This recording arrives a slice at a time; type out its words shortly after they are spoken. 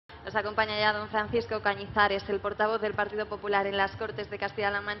Nos acompaña ya don Francisco Cañizares, el portavoz del Partido Popular en las Cortes de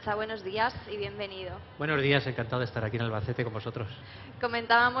Castilla-La Mancha. Buenos días y bienvenido. Buenos días, encantado de estar aquí en Albacete con vosotros.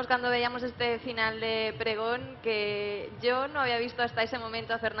 Comentábamos cuando veíamos este final de pregón que yo no había visto hasta ese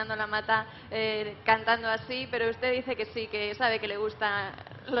momento a Fernando Lamata cantando así, pero usted dice que sí, que sabe que le gusta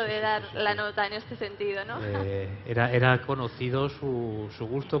lo de dar la nota en este sentido, ¿no? Era conocido su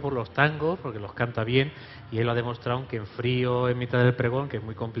gusto por los tangos, porque los canta bien, y él lo ha demostrado, aunque en frío, en mitad del pregón, que es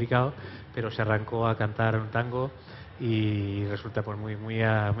muy complicado, pero se arrancó a cantar un tango y resulta pues muy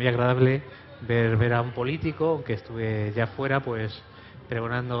agradable ver a un político, aunque estuve ya fuera, pues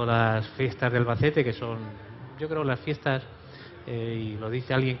pregonando las fiestas del Albacete, que son, yo creo, las fiestas, y lo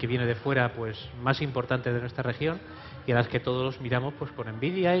dice alguien que viene de fuera, pues más importantes de nuestra región, y a las que todos miramos pues con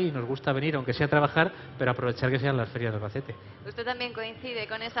envidia y nos gusta venir, aunque sea a trabajar, pero aprovechar que sean las ferias de Albacete. ¿Usted también coincide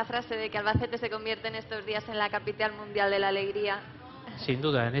con esa frase de que Albacete se convierte en estos días en la capital mundial de la alegría? Sin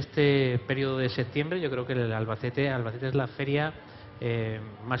duda, en este periodo de septiembre yo creo que el Albacete es la feria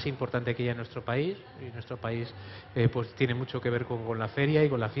más importante que hay en nuestro país, y nuestro país pues tiene mucho que ver con la feria y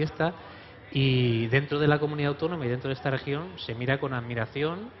con la fiesta, y dentro de la comunidad autónoma y dentro de esta región se mira con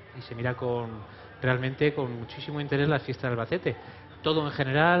admiración y se mira realmente con muchísimo interés la fiesta de Albacete. Todo en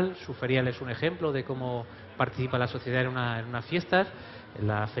general, su ferial es un ejemplo de cómo participa la sociedad en unas fiestas.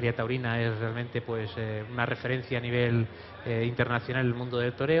 La Feria Taurina es realmente pues una referencia a nivel internacional en el mundo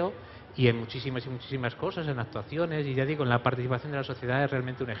del toreo, y en muchísimas cosas, en actuaciones, y ya digo, en la participación de la sociedad es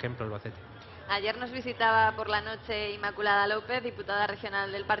realmente un ejemplo Albacete. Ayer nos visitaba por la noche Inmaculada López, diputada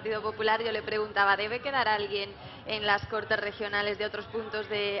regional del Partido Popular. Yo le preguntaba, ¿debe quedar alguien en las Cortes regionales de otros puntos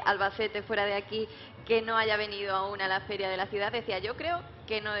de Albacete, fuera de aquí, que no haya venido aún a la feria de la ciudad? Decía, yo creo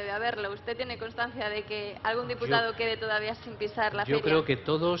que no debe haberlo. ¿Usted tiene constancia de que algún diputado quede todavía sin pisar la feria? Yo creo que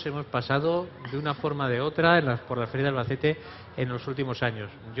todos hemos pasado de una forma o de otra por la feria de Albacete en los últimos años.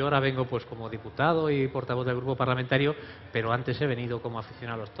 Yo ahora vengo pues como diputado y portavoz del grupo parlamentario, pero antes he venido como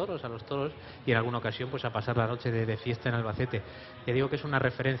aficionado a los toros, y en alguna ocasión pues a pasar la noche de fiesta en Albacete. Ya digo que es una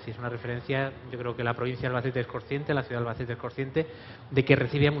referencia. Yo creo que la provincia de Albacete es consciente, la ciudad de Albacete es consciente de que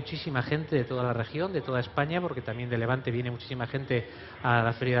recibe a muchísima gente de toda la región, de toda España, porque también de Levante viene muchísima gente a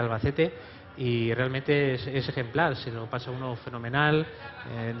la feria de Albacete, y realmente es ejemplar, se lo pasa uno fenomenal,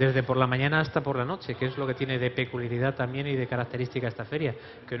 desde por la mañana hasta por la noche, que es lo que tiene de peculiaridad también y de característica esta feria,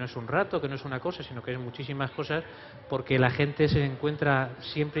 que no es un rato, que no es una cosa, sino que es muchísimas cosas, porque la gente se encuentra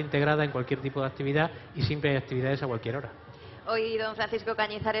siempre integrada en cualquier tipo de actividad, y siempre hay actividades a cualquier hora. Hoy don Francisco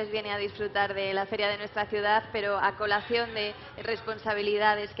Cañizares viene a disfrutar de la feria de nuestra ciudad, pero a colación de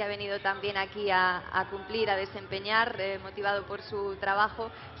responsabilidades que ha venido también aquí a cumplir, a desempeñar, motivado por su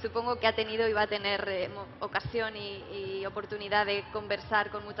trabajo. Supongo que ha tenido y va a tener ocasión y oportunidad de conversar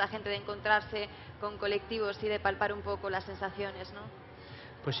con mucha gente, de encontrarse con colectivos y de palpar un poco las sensaciones, ¿no?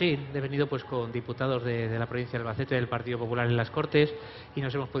 Pues sí, he venido pues con diputados de la provincia de Albacete del Partido Popular en las Cortes, y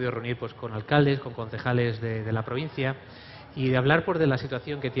nos hemos podido reunir pues con alcaldes, con concejales de la provincia, y de hablar pues de la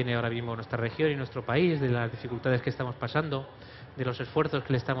situación que tiene ahora mismo nuestra región y nuestro país, de las dificultades que estamos pasando, de los esfuerzos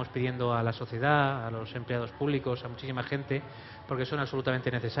que le estamos pidiendo a la sociedad, a los empleados públicos, a muchísima gente, porque son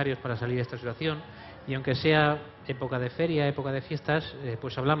absolutamente necesarios para salir de esta situación. Y aunque sea época de feria, época de fiestas,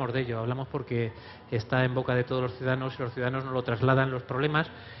 pues hablamos de ello, hablamos porque está en boca de todos los ciudadanos, y los ciudadanos nos lo trasladan los problemas,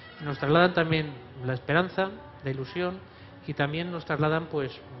 nos trasladan también la esperanza, la ilusión, y también nos trasladan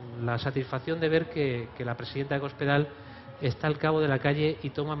pues la satisfacción de ver que la presidenta de Cospedal está al cabo de la calle y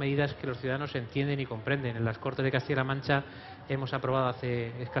toma medidas que los ciudadanos entienden y comprenden. En las Cortes de Castilla-La Mancha hemos aprobado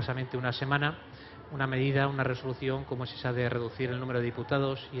hace escasamente una semana una medida, una resolución como es esa de reducir el número de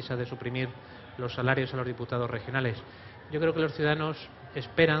diputados y esa de suprimir los salarios a los diputados regionales. Yo creo que los ciudadanos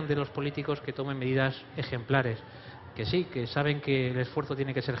esperan de los políticos que tomen medidas ejemplares, que sí, que saben que el esfuerzo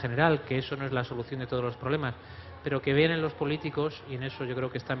tiene que ser general, que eso no es la solución de todos los problemas, pero que vean en los políticos, y en eso yo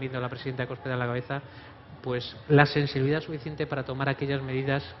creo que están viendo a la presidenta Cospedal a la cabeza, pues la sensibilidad suficiente para tomar aquellas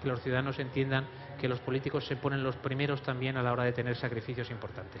medidas que los ciudadanos entiendan que los políticos se ponen los primeros también a la hora de tener sacrificios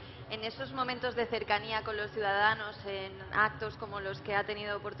importantes. En esos momentos de cercanía con los ciudadanos, en actos como los que ha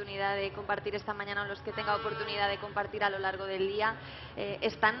tenido oportunidad de compartir esta mañana o los que tenga oportunidad de compartir a lo largo del día,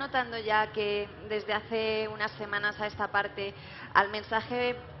 ¿están notando ya que desde hace unas semanas a esta parte al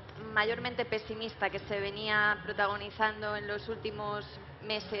mensaje mayormente pesimista que se venía protagonizando en los últimos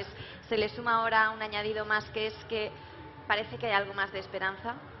meses se le suma ahora un añadido más, que es que parece que hay algo más de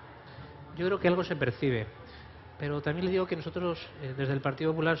esperanza? Yo creo que algo se percibe, pero también le digo que nosotros desde el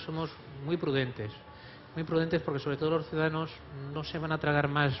Partido Popular somos muy prudentes porque sobre todo los ciudadanos no se van a tragar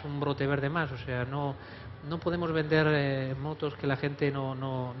más un brote verde más, o sea, no podemos vender motos que la gente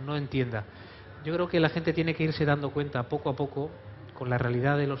no entienda. Yo creo que la gente tiene que irse dando cuenta poco a poco, con la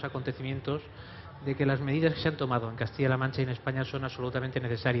realidad de los acontecimientos, de que las medidas que se han tomado en Castilla-La Mancha y en España son absolutamente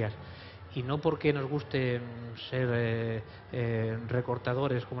necesarias. Y no porque nos guste ser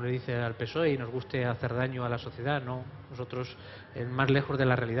recortadores, como le dice al PSOE, y nos guste hacer daño a la sociedad, no. Nosotros, más lejos de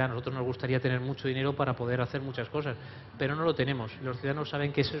la realidad, nosotros nos gustaría tener mucho dinero para poder hacer muchas cosas, pero no lo tenemos. Los ciudadanos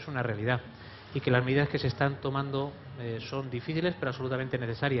saben que eso es una realidad y que las medidas que se están tomando son difíciles pero absolutamente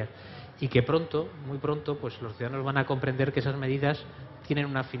necesarias, y que pronto, muy pronto, pues los ciudadanos van a comprender que esas medidas tienen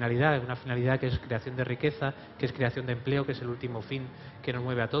una finalidad que es creación de riqueza, que es creación de empleo, que es el último fin que nos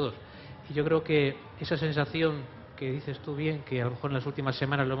mueve a todos. Y yo creo que esa sensación que dices tú bien, que a lo mejor en las últimas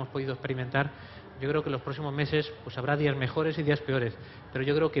semanas lo hemos podido experimentar, yo creo que en los próximos meses pues habrá días mejores y días peores, pero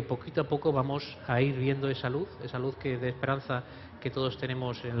yo creo que poquito a poco vamos a ir viendo esa luz que de esperanza que todos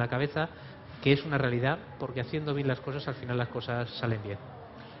tenemos en la cabeza, que es una realidad, porque haciendo bien las cosas, al final las cosas salen bien.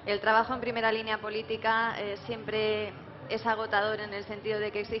 El trabajo en primera línea política siempre es agotador, en el sentido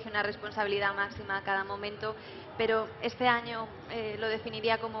de que exige una responsabilidad máxima a cada momento, pero este año lo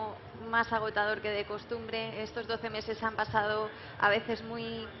definiría como más agotador que de costumbre. Estos 12 meses han pasado a veces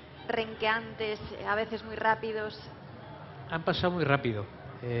muy renqueantes, a veces muy rápidos. Han pasado muy rápido.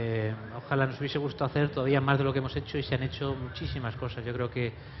 Ojalá nos hubiese gustado hacer todavía más de lo que hemos hecho, y se han hecho muchísimas cosas. Yo creo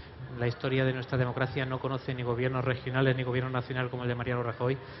que la historia de nuestra democracia no conoce ni gobiernos regionales ni gobierno nacional como el de Mariano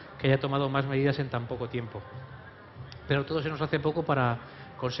Rajoy, que haya tomado más medidas en tan poco tiempo. Pero todo se nos hace poco para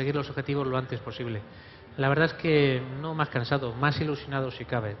conseguir los objetivos lo antes posible. La verdad es que no más cansado, más ilusionado si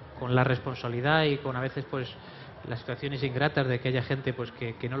cabe, con la responsabilidad y con a veces pues las situaciones ingratas de que haya gente pues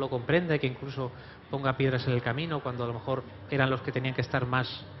que no lo comprenda y que incluso ponga piedras en el camino, cuando a lo mejor eran los que tenían que estar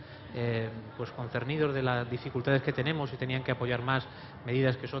más pues concernidos de las dificultades que tenemos y tenían que apoyar más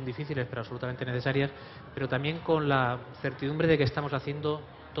medidas que son difíciles pero absolutamente necesarias, pero también con la certidumbre de que estamos haciendo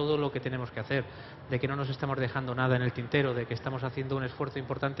todo lo que tenemos que hacer, de que no nos estamos dejando nada en el tintero, de que estamos haciendo un esfuerzo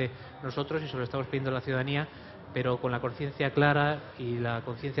importante nosotros y se lo estamos pidiendo a la ciudadanía, pero con la conciencia clara y la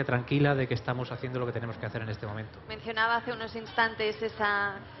conciencia tranquila de que estamos haciendo lo que tenemos que hacer en este momento. Mencionaba hace unos instantes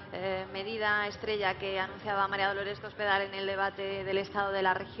esa medida estrella que anunciaba María Dolores Cospedal en el debate del Estado de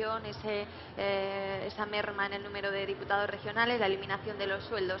la región, esa merma en el número de diputados regionales, la eliminación de los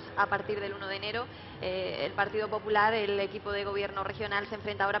sueldos a partir del 1 de enero. El Partido Popular, el equipo de gobierno regional, se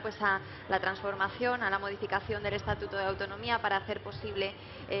enfrenta ahora pues a la transformación, a la modificación del Estatuto de Autonomía para hacer posible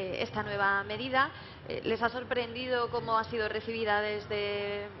esta nueva medida. ¿Les ha sorprendido cómo ha sido recibida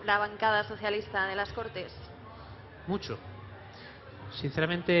desde la bancada socialista de las Cortes? Mucho.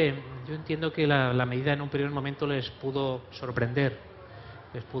 Sinceramente, yo entiendo que la medida en un primer momento les pudo sorprender,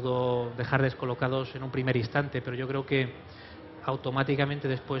 les pudo dejar descolocados en un primer instante, pero yo creo que automáticamente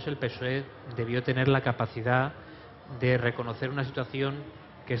después el PSOE debió tener la capacidad de reconocer una situación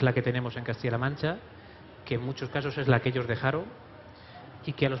que es la que tenemos en Castilla-La Mancha, que en muchos casos es la que ellos dejaron,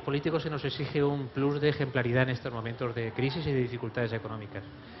 y que a los políticos se nos exige un plus de ejemplaridad en estos momentos de crisis y de dificultades económicas.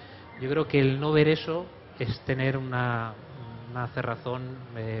 Yo creo que el no ver eso es tener una cerrazón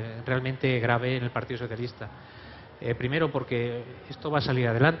realmente grave en el Partido Socialista. Primero porque esto va a salir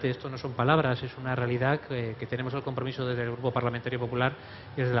adelante, esto no son palabras, es una realidad que tenemos el compromiso desde el Grupo Parlamentario Popular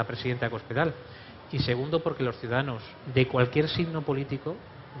y desde la presidenta Cospedal. Y segundo porque los ciudadanos de cualquier signo político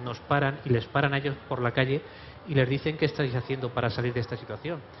nos paran y les paran a ellos por la calle y les dicen qué estáis haciendo para salir de esta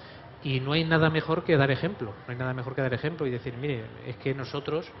situación. Y no hay nada mejor que dar ejemplo, no hay nada mejor que dar ejemplo y decir, mire, es que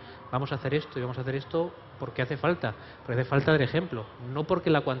nosotros vamos a hacer esto y vamos a hacer esto porque hace falta dar ejemplo, no porque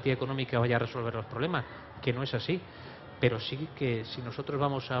la cuantía económica vaya a resolver los problemas, que no es así, pero sí que si nosotros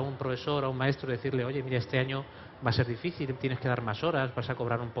vamos a un profesor, a un maestro, decirle, oye, mira, este año va a ser difícil, tienes que dar más horas, vas a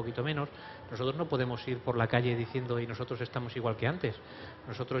cobrar un poquito menos, nosotros no podemos ir por la calle diciendo, y nosotros estamos igual que antes.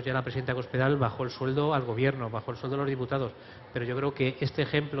 Nosotros, ya la presidenta Cospedal bajó el sueldo al gobierno, bajó el sueldo a los diputados, pero yo creo que este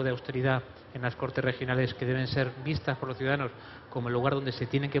ejemplo de austeridad en las Cortes regionales, que deben ser vistas por los ciudadanos como el lugar donde se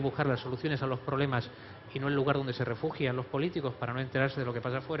tienen que buscar las soluciones a los problemas y no el lugar donde se refugian los políticos para no enterarse de lo que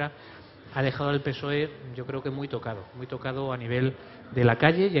pasa afuera, ha dejado al PSOE, yo creo que muy tocado a nivel de la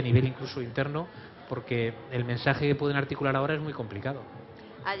calle y a nivel incluso interno, porque el mensaje que pueden articular ahora es muy complicado.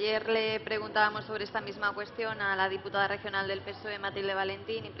 Ayer le preguntábamos sobre esta misma cuestión a la diputada regional del PSOE, Matilde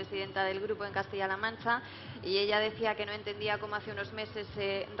Valentín, y presidenta del grupo en Castilla-La Mancha, y ella decía que no entendía cómo hace unos meses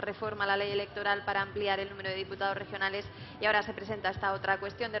se reforma la ley electoral para ampliar el número de diputados regionales y ahora se presenta esta otra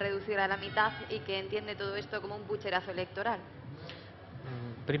cuestión de reducir a la mitad, y que entiende todo esto como un pucherazo electoral.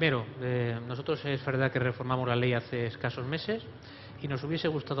 Primero, nosotros es verdad que reformamos la ley hace escasos meses y nos hubiese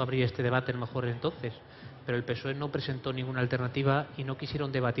gustado abrir este debate a lo mejor entonces, pero el PSOE no presentó ninguna alternativa y no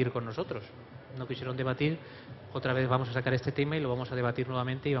quisieron debatir con nosotros. No quisieron debatir, otra vez vamos a sacar este tema y lo vamos a debatir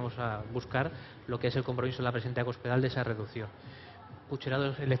nuevamente y vamos a buscar lo que es el compromiso de la presidenta Cospedal de esa reducción.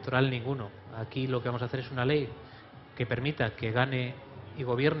 pucherado electoral ninguno. Aquí lo que vamos a hacer es una ley que permita que gane y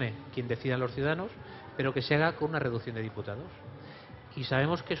gobierne quien decidan los ciudadanos, pero que se haga con una reducción de diputados. Y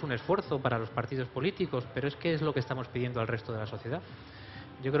sabemos que es un esfuerzo para los partidos políticos, pero es que es lo que estamos pidiendo al resto de la sociedad.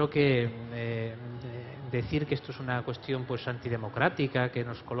 Yo creo que decir que esto es una cuestión pues antidemocrática, que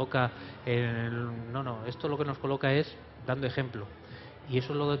nos coloca no, esto lo que nos coloca es dando ejemplo. Y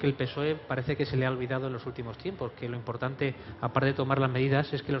eso es lo que el PSOE parece que se le ha olvidado en los últimos tiempos, que lo importante, aparte de tomar las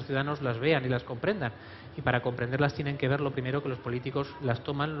medidas, es que los ciudadanos las vean y las comprendan. Y para comprenderlas tienen que ver lo primero que los políticos las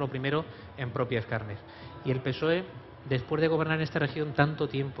toman lo primero en propias carnes. Y el PSOE, después de gobernar en esta región tanto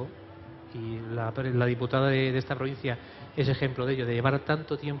tiempo, y la diputada de esta provincia es ejemplo de ello, de llevar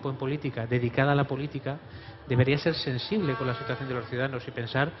tanto tiempo en política, dedicada a la política, debería ser sensible con la situación de los ciudadanos y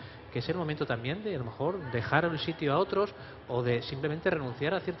pensar que es el momento también de a lo mejor dejar el sitio a otros o de simplemente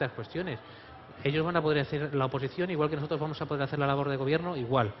renunciar a ciertas cuestiones. Ellos van a poder hacer la oposición igual que nosotros vamos a poder hacer la labor de gobierno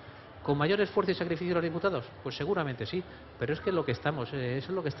igual. ¿Con mayor esfuerzo y sacrificio de los diputados? Pues seguramente sí, pero es que es lo que estamos, eso es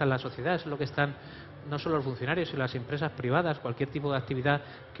lo que está en la sociedad, eso es lo que están no solo los funcionarios, sino las empresas privadas, cualquier tipo de actividad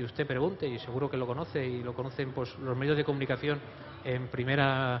que usted pregunte, y seguro que lo conoce, y lo conocen pues los medios de comunicación en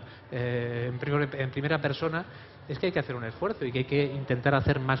primera persona, es que hay que hacer un esfuerzo y que hay que intentar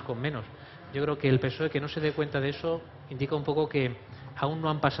hacer más con menos. Yo creo que el PSOE, que no se dé cuenta de eso, indica un poco que aún no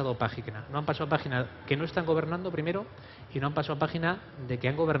han pasado página. No han pasado página que no están gobernando primero y no han pasado página de que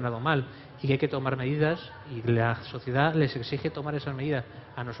han gobernado mal y que hay que tomar medidas y la sociedad les exige tomar esas medidas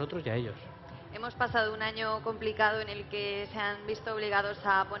a nosotros y a ellos. Hemos pasado un año complicado en el que se han visto obligados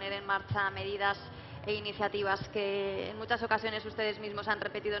a poner en marcha medidas e iniciativas que en muchas ocasiones ustedes mismos han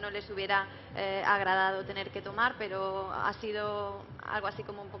repetido no les hubiera agradado tener que tomar, pero ha sido algo así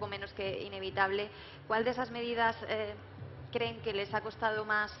como un poco menos que inevitable. ¿Cuál de esas medidas creen que les ha costado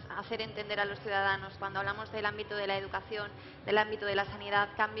más hacer entender a los ciudadanos? Cuando hablamos del ámbito de la educación, del ámbito de la sanidad,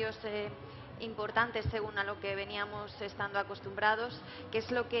 cambios importantes según a lo que veníamos estando acostumbrados. ¿Qué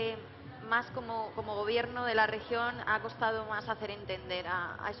es lo que más como gobierno de la región ha costado más hacer entender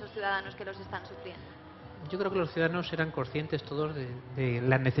a esos ciudadanos que los están sufriendo? Yo creo que los ciudadanos eran conscientes todos de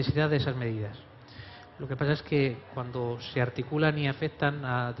la necesidad de esas medidas. Lo que pasa es que cuando se articulan y afectan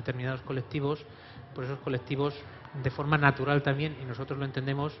a determinados colectivos, pues esos colectivos de forma natural también, y nosotros lo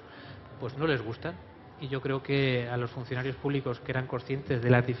entendemos, pues no les gustan. Y yo creo que a los funcionarios públicos que eran conscientes de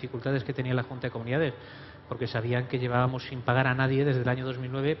las dificultades que tenía la Junta de Comunidades, porque sabían que llevábamos sin pagar a nadie desde el año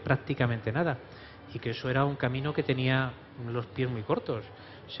 2009 prácticamente nada, y que eso era un camino que tenía los pies muy cortos.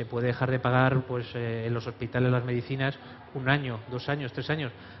 Se puede dejar de pagar pues en los hospitales las medicinas 1 año, 2 años, 3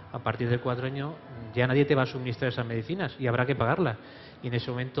 años. A partir del 4 año ya nadie te va a suministrar esas medicinas y habrá que pagarlas. Y en ese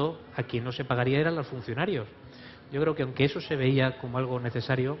momento a quien no se pagaría eran los funcionarios. Yo creo que aunque eso se veía como algo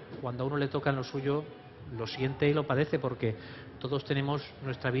necesario, cuando a uno le toca lo suyo, lo siente y lo padece, porque todos tenemos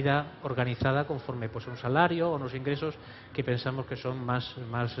nuestra vida organizada conforme pues un salario o unos ingresos que pensamos que son más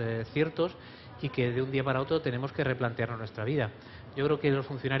ciertos, y que de un día para otro tenemos que replantearnos nuestra vida. Yo creo que los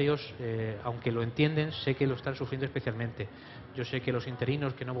funcionarios, aunque lo entienden, sé que lo están sufriendo especialmente. Yo sé que los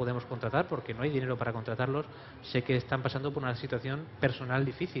interinos que no podemos contratar porque no hay dinero para contratarlos, sé que están pasando por una situación personal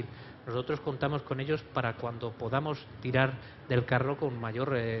difícil. Nosotros contamos con ellos para cuando podamos tirar del carro con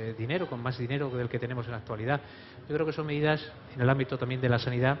mayor dinero, con más dinero del que tenemos en la actualidad. Yo creo que son medidas en el ámbito también de la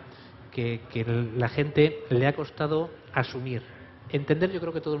sanidad que la gente le ha costado asumir. Entender, yo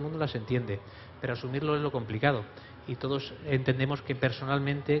creo que todo el mundo las entiende, pero asumirlo es lo complicado. Y todos entendemos que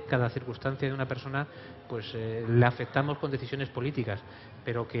personalmente cada circunstancia de una persona pues le afectamos con decisiones políticas,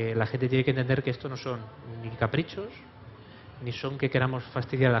 pero que la gente tiene que entender que esto no son ni caprichos ni son que queramos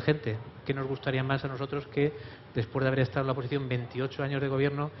fastidiar a la gente. ¿Qué nos gustaría más a nosotros que después de haber estado en la oposición 28 años de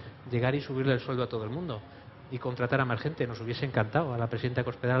gobierno llegar y subirle el sueldo a todo el mundo y contratar a más gente? Nos hubiese encantado, a la presidenta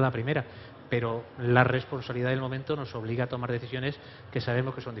Cospedal, a la primera, pero la responsabilidad del momento nos obliga a tomar decisiones que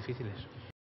sabemos que son difíciles.